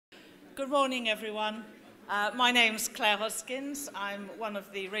Good morning, everyone. My name's Claire Hoskins. I'm one of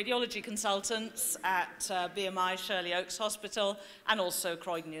the radiology consultants at BMI Shirley Oaks Hospital and also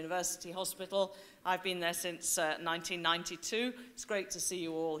Croydon University Hospital. I've been there since 1992. It's great to see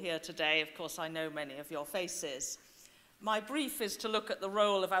you all here today. Of course, I know many of your faces. My brief is to look at the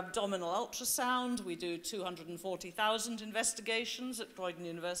role of abdominal ultrasound. We do 240,000 investigations at Croydon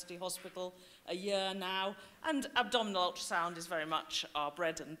University Hospital a year now, and abdominal ultrasound is very much our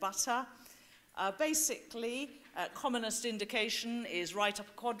bread and butter. Basically, commonest indication is right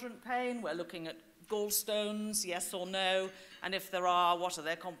upper quadrant pain. We're looking at gallstones, yes or no, and if there are, what are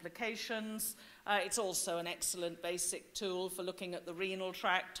their complications? It's also an excellent basic tool for looking at the renal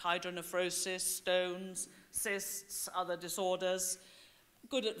tract, hydronephrosis, stones, cysts, other disorders.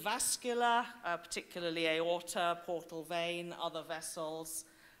 Good at vascular, particularly aorta, portal vein, other vessels.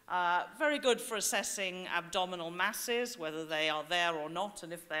 Very good for assessing abdominal masses, whether they are there or not,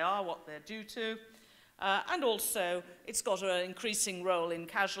 and if they are, what they're due to. And also, it's got an increasing role in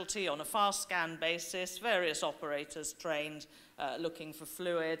casualty on a fast scan basis, various operators trained looking for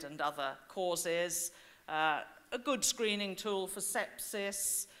fluid and other causes. A good screening tool for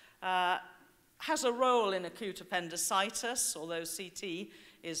sepsis. Has a role in acute appendicitis, although CT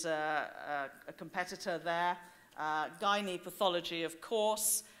is a competitor there. Gynae pathology, of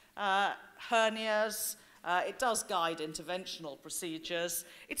course. Hernias. It does guide interventional procedures.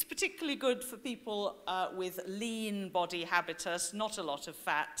 It's particularly good for people with lean body habitus, not a lot of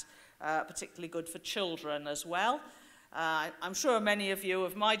fat, particularly good for children as well. I'm sure many of you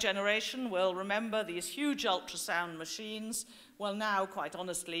of my generation will remember these huge ultrasound machines. Well, now, quite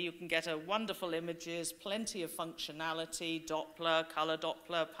honestly, you can get wonderful images, plenty of functionality, Doppler, color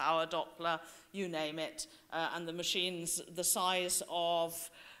Doppler, power Doppler, you name it. And the machine's the size of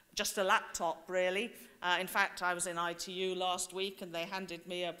just a laptop, really. In fact, I was in ITU last week and they handed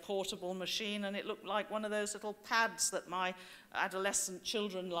me a portable machine and it looked like one of those little pads that my adolescent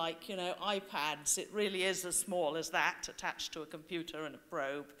children like, you know, iPads. It really is as small as that, attached to a computer and a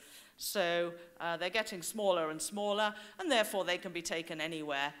probe. So they're getting smaller and smaller, and therefore they can be taken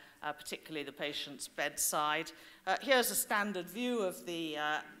anywhere, particularly the patient's bedside. Here's a standard view of the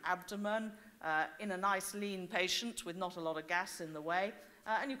abdomen in a nice lean patient with not a lot of gas in the way.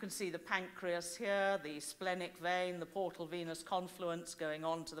 And you can see the pancreas here, the splenic vein, the portal venous confluence going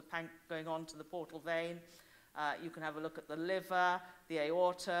on to the portal vein. You can have a look at the liver, the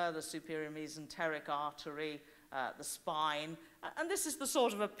aorta, the superior mesenteric artery, the spine. And this is the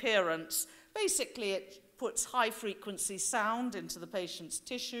sort of appearance. Basically, it puts high-frequency sound into the patient's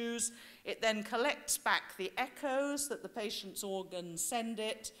tissues. It then collects back the echoes that the patient's organs send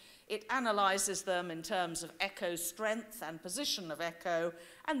it. It analyzes them in terms of echo strength and position of echo,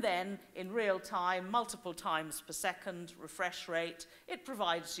 and then in real time, multiple times per second, refresh rate, it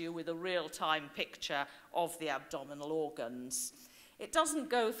provides you with a real-time picture of the abdominal organs. It doesn't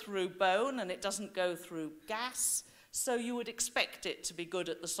go through bone and it doesn't go through gas, so you would expect it to be good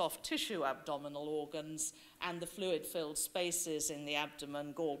at the soft tissue abdominal organs and the fluid-filled spaces in the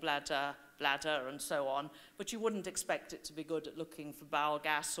abdomen, gallbladder, bladder, and so on, but you wouldn't expect it to be good at looking for bowel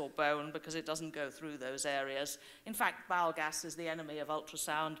gas or bone because it doesn't go through those areas. In fact, bowel gas is the enemy of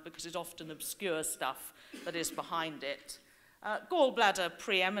ultrasound because it often obscures stuff that is behind it. Gallbladder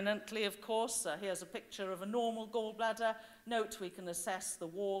preeminently, of course. Here's a picture of a normal gallbladder. Note we can assess the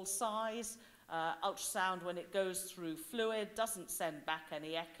wall size. Ultrasound, when it goes through fluid, doesn't send back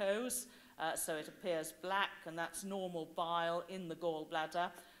any echoes, so it appears black, and that's normal bile in the gallbladder.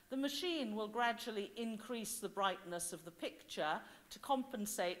 The machine will gradually increase the brightness of the picture to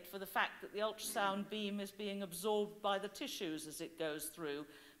compensate for the fact that the ultrasound beam is being absorbed by the tissues as it goes through.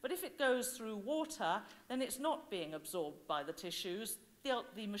 But if it goes through water, then it's not being absorbed by the tissues.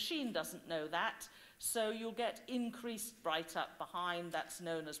 The machine doesn't know that, so you'll get increased bright up behind. That's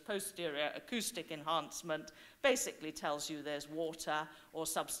known as posterior acoustic enhancement. Basically tells you there's water or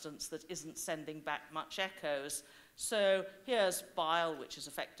substance that isn't sending back much echoes. So here's bile, which is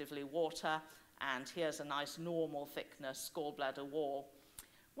effectively water, and here's a nice normal thickness gallbladder wall.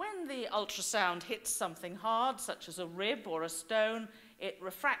 When the ultrasound hits something hard, such as a rib or a stone, it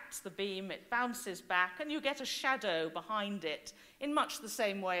refracts the beam, it bounces back, and you get a shadow behind it in much the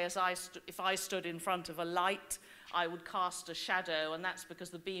same way as if I stood in front of a light, I would cast a shadow, and that's because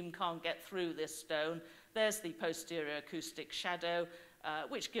the beam can't get through this stone. There's the posterior acoustic shadow,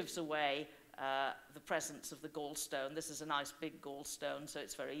 which gives away the presence of the gallstone. This is a nice big gallstone, so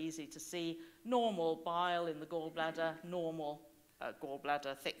it's very easy to see. Normal bile in the gallbladder, normal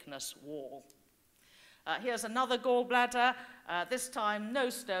gallbladder thickness wall. Here's another gallbladder, this time no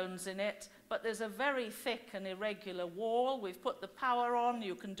stones in it, but there's a very thick and irregular wall. We've put the power on.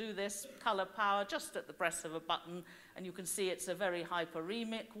 You can do this color power just at the press of a button, and you can see it's a very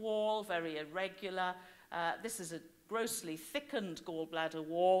hyperemic wall, very irregular. This is a grossly thickened gallbladder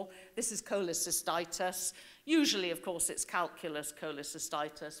wall. This is cholecystitis. Usually, of course, it's calculous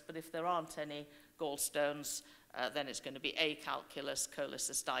cholecystitis, but if there aren't any gallstones, then it's going to be acalculous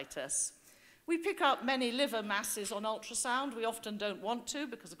cholecystitis. We pick up many liver masses on ultrasound. We often don't want to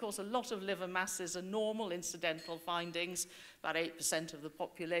because, of course, a lot of liver masses are normal incidental findings. About 8% of the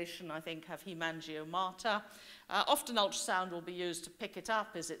population, I think, have hemangiomata. Often ultrasound will be used to pick it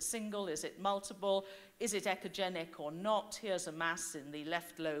up. Is it single? Is it multiple? Is it echogenic or not? Here's a mass in the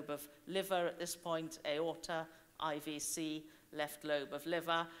left lobe of liver at this point, aorta, IVC, left lobe of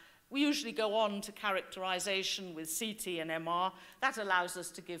liver. We usually go on to characterization with CT and MR. That allows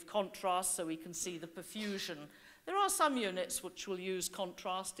us to give contrast so we can see the perfusion. There are some units which will use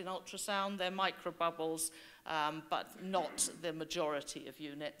contrast in ultrasound. They're microbubbles, but not the majority of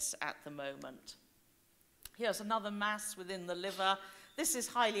units at the moment. Here's another mass within the liver. This is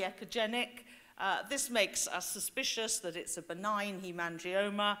highly echogenic. This makes us suspicious that it's a benign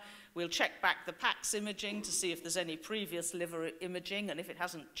hemangioma. We'll check back the PACS imaging to see if there's any previous liver imaging, and if it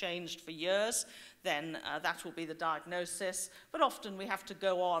hasn't changed for years, then that will be the diagnosis. But often we have to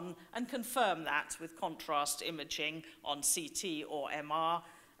go on and confirm that with contrast imaging on CT or MR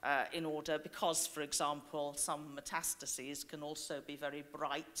in order, because, for example, some metastases can also be very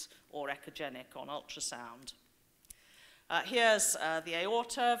bright or echogenic on ultrasound. Here's the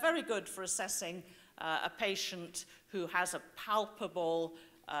aorta, very good for assessing a patient who has a palpable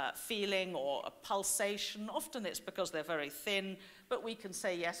feeling or a pulsation. Often it's because they're very thin, but we can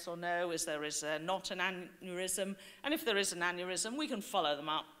say yes or no, is there not an aneurysm? And if there is an aneurysm, we can follow them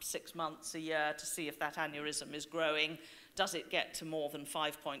up 6 months, a year to see if that aneurysm is growing. Does it get to more than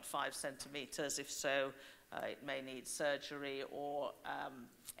 5.5 centimeters? If so, it may need surgery or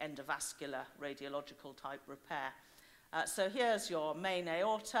endovascular radiological type repair. So here's your main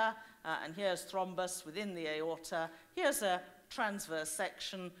aorta, and here's thrombus within the aorta. Here's a transverse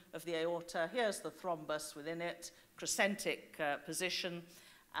section of the aorta. Here's the thrombus within it, crescentic position.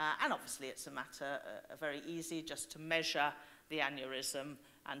 And obviously it's a matter, very easy, just to measure the aneurysm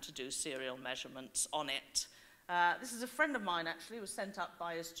and to do serial measurements on it. This is a friend of mine, actually, who was sent up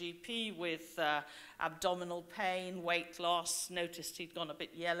by his GP with abdominal pain, weight loss, noticed he'd gone a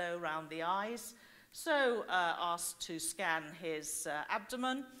bit yellow around the eyes. So asked to scan his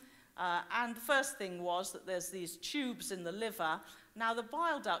abdomen, and the first thing was that there's these tubes in the liver. Now the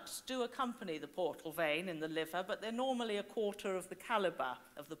bile ducts do accompany the portal vein in the liver, but they're normally a quarter of the caliber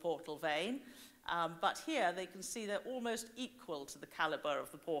of the portal vein. But here they can see they're almost equal to the caliber of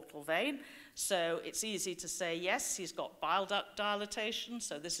the portal vein. So it's easy to say, yes, he's got bile duct dilatation,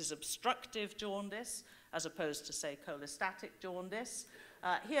 so this is obstructive jaundice, as opposed to, say, cholestatic jaundice.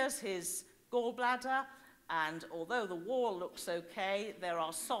 Here's his gallbladder, and although the wall looks okay, there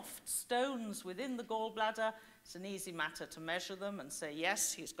are soft stones within the gallbladder. It's an easy matter to measure them and say,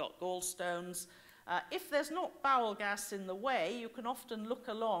 yes, he's got gallstones. If there's not bowel gas in the way, you can often look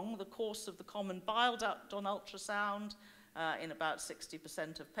along the course of the common bile duct on ultrasound in about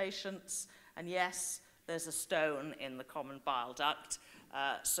 60% of patients, and yes, there's a stone in the common bile duct.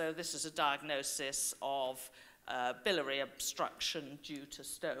 So this is a diagnosis of biliary obstruction due to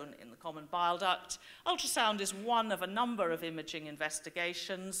stone in the common bile duct. Ultrasound is one of a number of imaging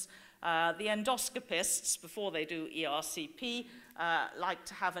investigations. The endoscopists, before they do ERCP, like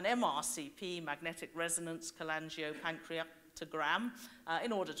to have an MRCP, magnetic resonance cholangiopancreatogram,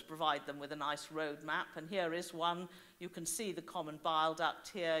 in order to provide them with a nice roadmap. And here is one. You can see the common bile duct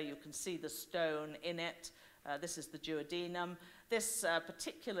here. You can see the stone in it. This is the duodenum. This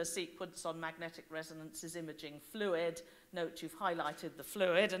particular sequence on magnetic resonance is imaging fluid. Note you've highlighted the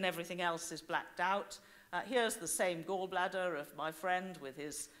fluid and everything else is blacked out. Here's the same gallbladder of my friend with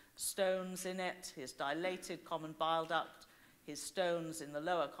his stones in it, his dilated common bile duct, his stones in the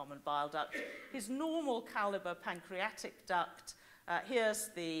lower common bile duct, his normal caliber pancreatic duct. Here's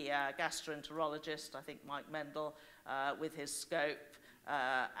the gastroenterologist, I think Mike Mendel, with his scope.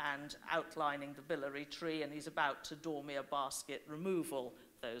 And outlining the biliary tree, and he's about to Dormier basket removal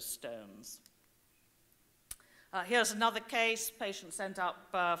those stones. Here's another case, patient sent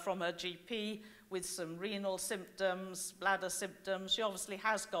up from her GP with some renal symptoms, bladder symptoms. She obviously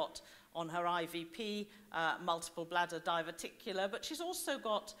has got on her IVP multiple bladder diverticular, but she's also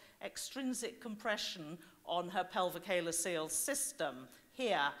got extrinsic compression on her pelvic halocele system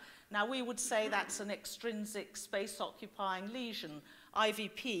here. Now, we would say that's an extrinsic space-occupying lesion.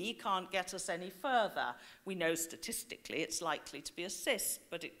 IVP can't get us any further. We know statistically it's likely to be a cyst,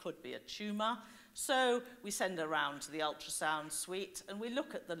 but it could be a tumour. So we send her around to the ultrasound suite and we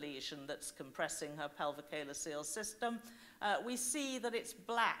look at the lesion that's compressing her pelvic-calyceal system. We see that it's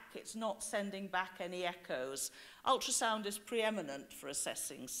black, it's not sending back any echoes. Ultrasound is preeminent for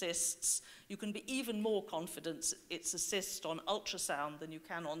assessing cysts. You can be even more confident it's a cyst on ultrasound than you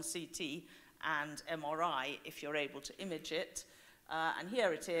can on CT and MRI if you're able to image it. And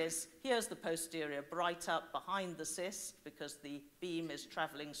here it is. Here's the posterior bright up behind the cyst because the beam is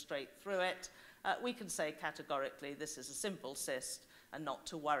travelling straight through it. We can say categorically this is a simple cyst and not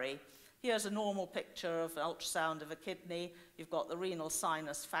to worry. Here's a normal picture of an ultrasound of a kidney. You've got the renal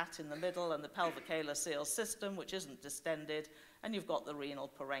sinus fat in the middle and the pelvic-calyceal system, which isn't distended, and you've got the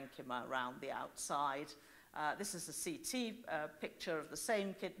renal parenchyma around the outside. This is a CT picture of the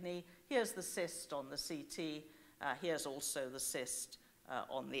same kidney. Here's the cyst on the CT. Here's also the cyst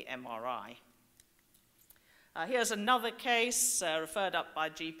on the MRI. Here's another case referred up by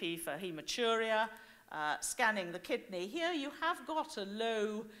GP for hematuria, scanning the kidney. Here you have got a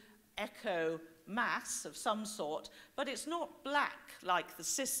low echo mass of some sort, but it's not black like the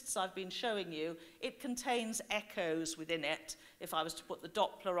cysts I've been showing you. It contains echoes within it. If I was to put the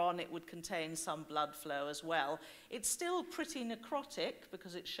Doppler on, it would contain some blood flow as well. It's still pretty necrotic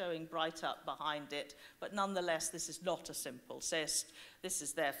because it's showing bright up behind it, but nonetheless, this is not a simple cyst. This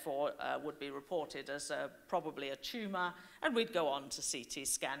is therefore would be reported as probably a tumour, and we'd go on to CT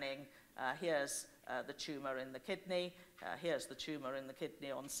scanning. Here's the tumour in the kidney. Here's the tumour in the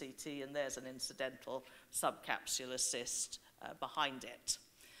kidney on CT, and there's an incidental subcapsular cyst behind it.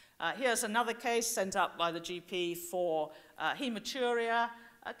 Here's another case sent up by the GP for hematuria.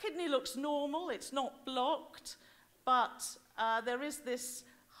 Kidney looks normal, it's not blocked, but there is this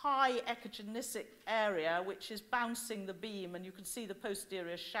high echogenetic area which is bouncing the beam, and you can see the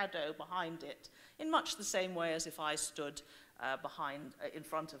posterior shadow behind it in much the same way as if I stood in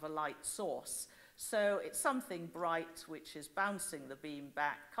front of a light source. So it's something bright which is bouncing the beam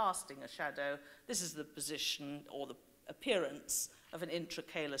back, casting a shadow. This is the position or the appearance of an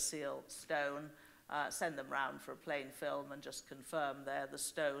intracalyceal stone. Send them round for a plain film and just confirm there the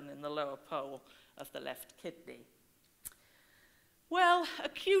stone in the lower pole of the left kidney. Well,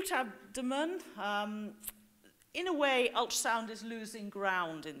 acute abdomen. In a way, ultrasound is losing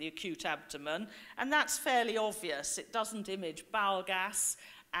ground in the acute abdomen, and that's fairly obvious. It doesn't image bowel gas,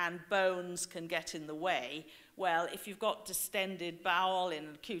 and bones can get in the way. Well, if you've got distended bowel in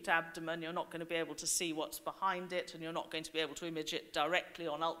an acute abdomen, you're not going to be able to see what's behind it, and you're not going to be able to image it directly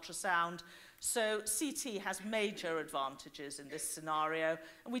on ultrasound. So CT has major advantages in this scenario,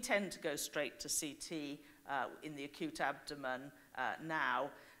 and we tend to go straight to CT in the acute abdomen now.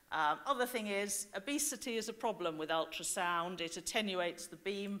 Other thing is, obesity is a problem with ultrasound. It attenuates the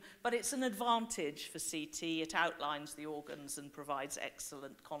beam, but it's an advantage for CT. It outlines the organs and provides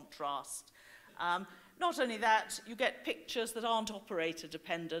excellent contrast. Not only that, you get pictures that aren't operator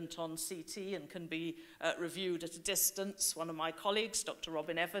dependent on CT and can be reviewed at a distance. One of my colleagues, Dr.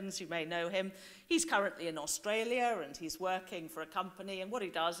 Robin Evans, you may know him, he's currently in Australia and he's working for a company, and what he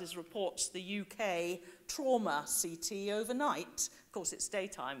does is reports the UK trauma CT overnight. Of course, it's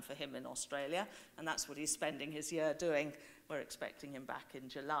daytime for him in Australia, and that's what he's spending his year doing. We're expecting him back in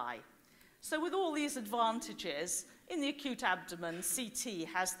July. So with all these advantages, in the acute abdomen, CT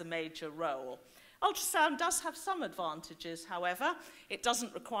has the major role. Ultrasound does have some advantages, however. It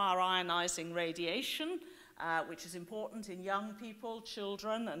doesn't require ionizing radiation, which is important in young people,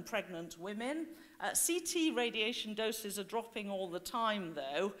 children, and pregnant women. CT radiation doses are dropping all the time,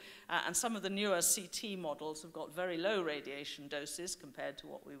 though, and some of the newer CT models have got very low radiation doses compared to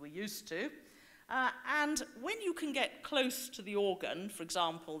what we were used to. And when you can get close to the organ, for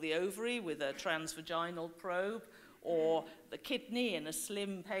example, the ovary with a transvaginal probe, or the kidney in a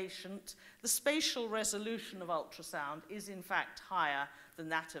slim patient, the spatial resolution of ultrasound is in fact higher than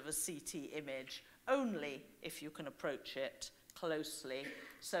that of a CT image, only if you can approach it closely.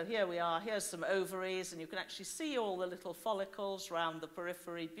 So here we are, here's some ovaries, and you can actually see all the little follicles around the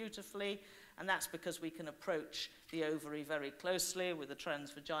periphery beautifully, and that's because we can approach the ovary very closely with a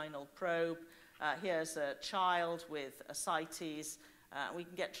transvaginal probe. Here's a child with ascites. We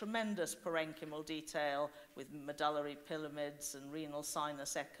can get tremendous parenchymal detail with medullary pyramids and renal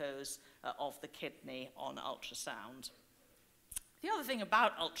sinus echoes of the kidney on ultrasound. The other thing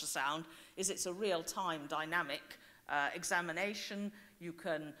about ultrasound is it's a real-time dynamic examination. You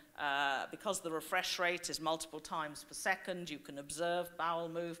can, because the refresh rate is multiple times per second, you can observe bowel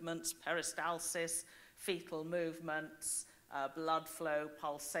movements, peristalsis, fetal movements, blood flow,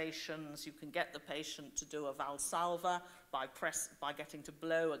 pulsations. You can get the patient to do a Valsalva by getting to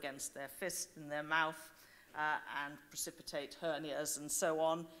blow against their fist in their mouth and precipitate hernias and so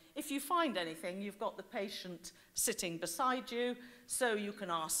on. If you find anything, you've got the patient sitting beside you, so you can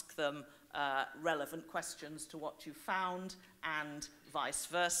ask them relevant questions to what you found and vice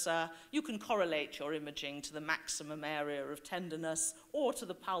versa. You can correlate your imaging to the maximum area of tenderness or to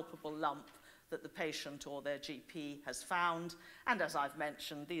the palpable lump that the patient or their GP has found. And as I've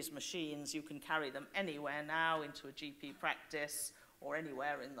mentioned, these machines, you can carry them anywhere now into a GP practice or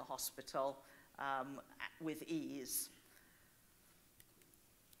anywhere in the hospital with ease.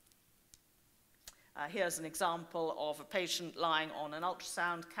 Here's an example of a patient lying on an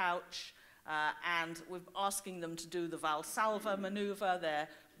ultrasound couch, and we're asking them to do the Valsalva maneuver. They're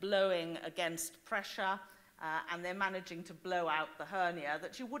blowing against pressure, and they're managing to blow out the hernia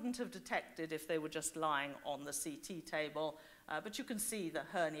that you wouldn't have detected if they were just lying on the CT table, but you can see the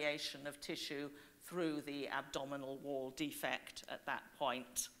herniation of tissue through the abdominal wall defect at that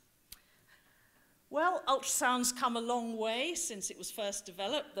point. Well, ultrasound's come a long way since it was first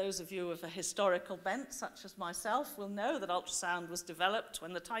developed. Those of you of a historical bent, such as myself, will know that ultrasound was developed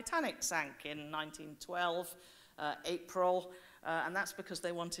when the Titanic sank in 1912, April, and that's because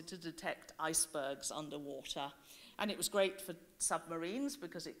they wanted to detect icebergs underwater. And it was great for submarines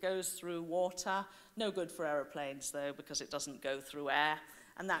because it goes through water. No good for aeroplanes, though, because it doesn't go through air.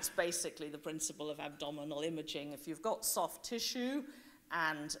 And that's basically the principle of abdominal imaging. If you've got soft tissue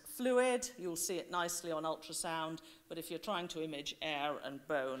and fluid, you'll see it nicely on ultrasound, but if you're trying to image air and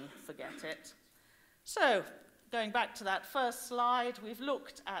bone, forget it. So, going back to that first slide, we've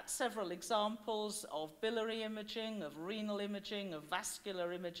looked at several examples of biliary imaging, of renal imaging, of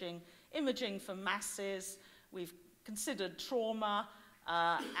vascular imaging, imaging for masses. We've considered trauma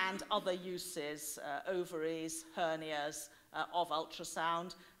and other uses, ovaries, hernias, of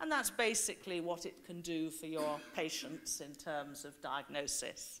ultrasound, and that's basically what it can do for your patients in terms of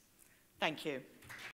diagnosis. Thank you.